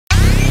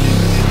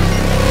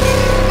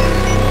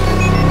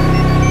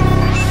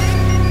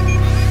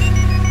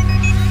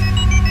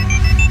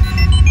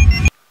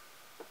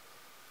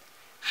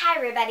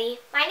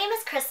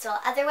Crystal,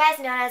 otherwise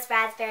known as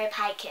Raspberry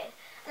Pi Kid,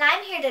 and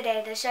I'm here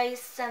today to show you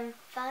some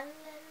fun.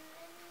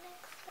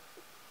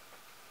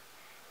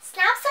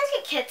 Snap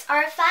circuit kits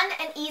are a fun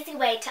and easy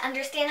way to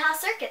understand how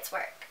circuits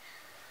work.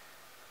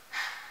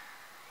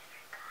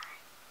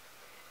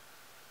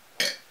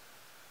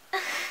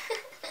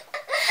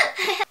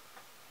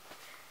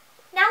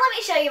 Now let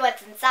me show you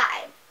what's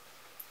inside.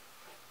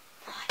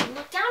 Oh, I didn't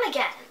look down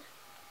again.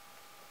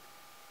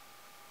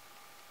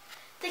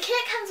 The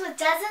kit comes with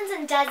dozens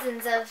and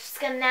dozens of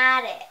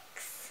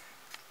schematics.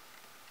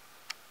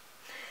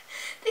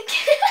 The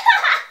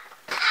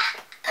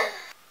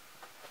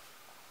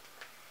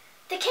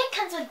kit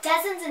comes with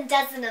dozens and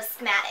dozens of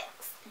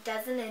schematics.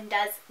 Dozens and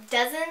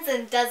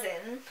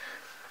dozens.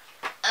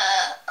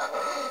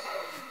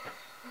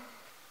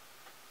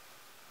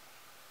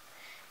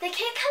 The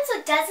kit comes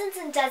with dozens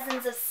and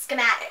dozens of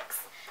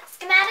schematics.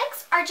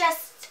 Schematics are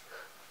just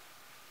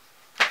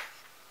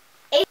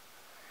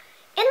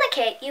in the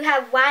kit you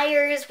have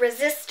wires,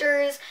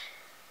 resistors.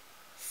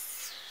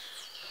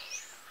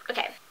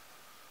 Okay.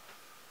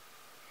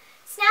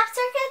 Snap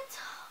circuits?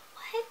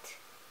 What?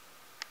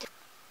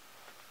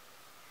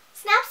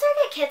 Snap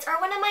circuit kits are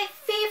one of my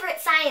favorite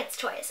science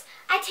toys.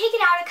 I take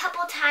it out a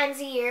couple times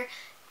a year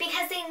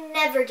because they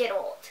never get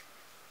old.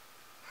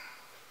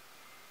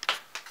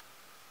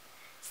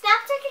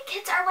 Snap circuit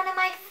kits are one of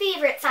my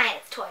favorite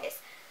science toys.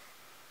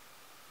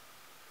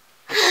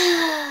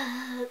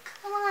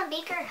 Come on,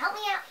 Baker, help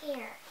me out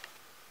here.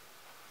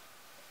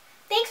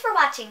 Thanks for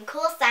watching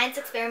Cool Science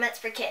Experiments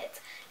for Kids.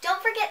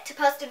 Don't forget to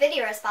post a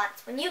video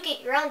response when you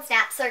get your own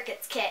Snap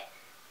Circuits kit.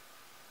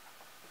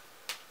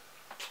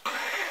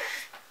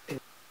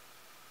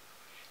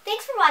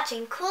 Thanks for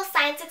watching Cool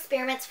Science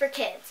Experiments for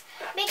Kids.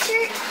 Make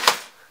sure...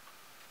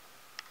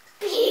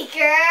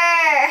 Beaker!